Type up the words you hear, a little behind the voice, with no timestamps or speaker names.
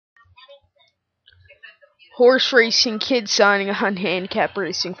Horse Racing Kid signing on handicap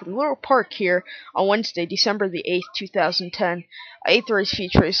racing from Laurel Park here on Wednesday, December the 8th, 2010. 8th race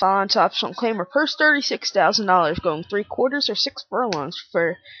features silence optional claimer. Purse $36,000, going 3/4 or 6 furlongs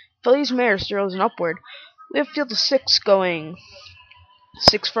for fillies, mares, drills, and upward. We have field of 6 going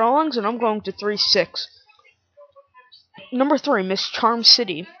 6 furlongs, and I'm going to 3-6. Number 3, Miss Charm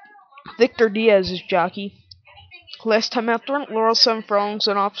City. Victor Diaz is jockey. Last time out, third at Laurel, 7 furlongs,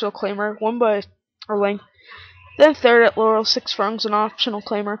 an optional claimer, won by a length. Then third at Laurel, 6 furlongs, an optional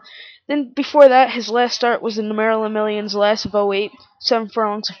claimer. Then before that, his last start was in the Maryland Millions, last of 08, 7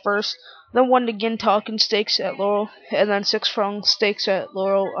 furlongs at first. Then won the Gintalkin Stakes at Laurel, and then 6 furlong stakes at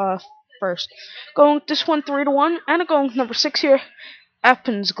Laurel first. Going with this one 3-1, and going with number 6 here,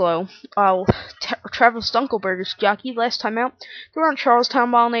 Appens Glow. Travis Dunkelberger's jockey. Last time out, they were on Charlestown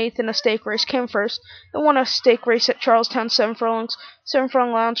Mile in 8th in a stake race, came first. Then won a stake race at Charlestown, 7 furlongs, 7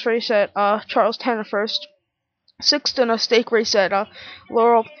 furlong allowance race at Charlestown at first. 6th in a stake race at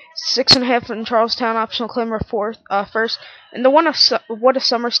Laurel, 6.5 in Charlestown, optional claimer first, and the won a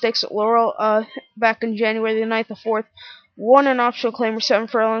summer stakes at Laurel back in January the 9th, the 4th. Won an optional claimer, 7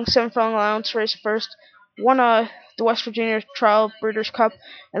 furlongs, 7 furlong allowance race first. Won the West Virginia Trial Breeders' Cup,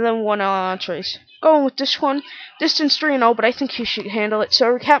 and then won an allowance race. Going with this one, distance 3-0, but I think he should handle it.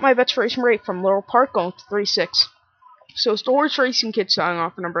 So recap my bets for race number 8 from Laurel Park, going to 3-6. So it's the Horse Racing Kid signing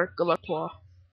off for number. Good luck to all.